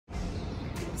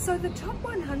So the top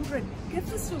 100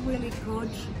 gives us a really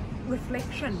good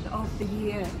reflection of the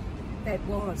year that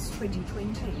was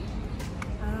 2020.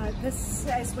 This,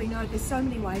 as we know, there's so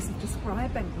many ways of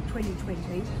describing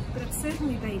 2020, but it's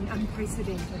certainly been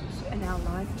unprecedented in our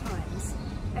lifetimes.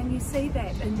 And you see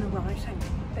that in the writing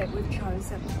that we've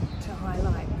chosen to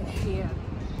highlight this year.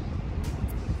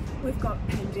 We've got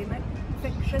pandemic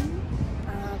fiction,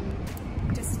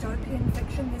 dystopian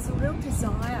fiction. There's a real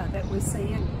desire that we're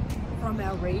seeing from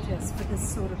our readers for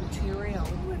this sort of material.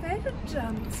 We've added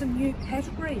some new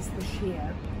categories this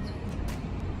year.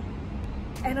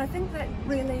 And I think that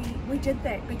really, we did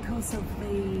that because of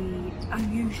the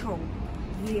unusual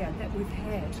year that we've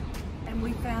had. And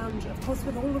we found, of course,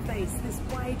 with all of these, there's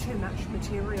way too much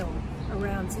material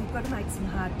around, so you've got to make some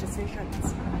hard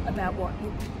decisions about what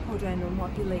you put in and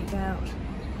what you leave out.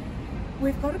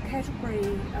 We've got a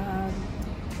category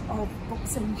of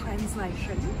books in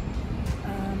translation.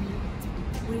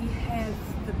 We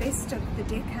have the best of the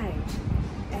decade,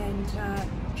 and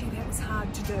gee, that was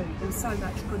hard to do. There was so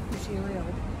much good material.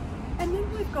 And then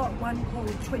we've got one called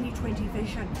 2020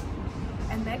 Vision,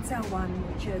 and that's our one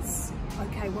which is,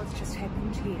 okay, what's just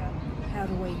happened here? How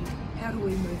do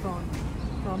we move on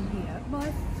from here? My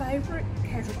favourite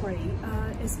category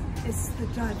is the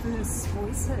diverse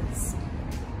voices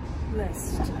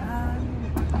list,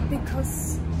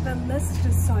 because the list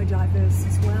is so diverse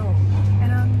as well,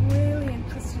 and I'm really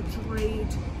interested to read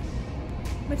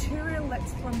material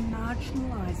that's from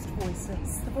marginalised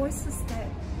voices, the voices that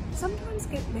sometimes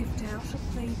get left out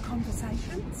of the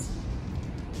conversations.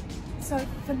 So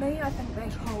for me, I think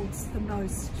that holds the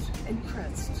most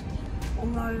interest,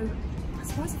 although I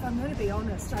suppose if I'm going to be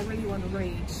honest, I really want to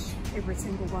read every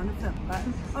single one of them, but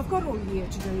I've got all year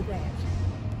to do that.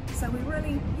 So we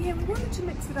really, we wanted to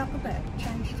mix it up a bit,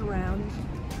 change it around.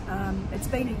 It's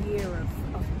been a year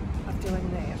of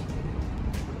doing that.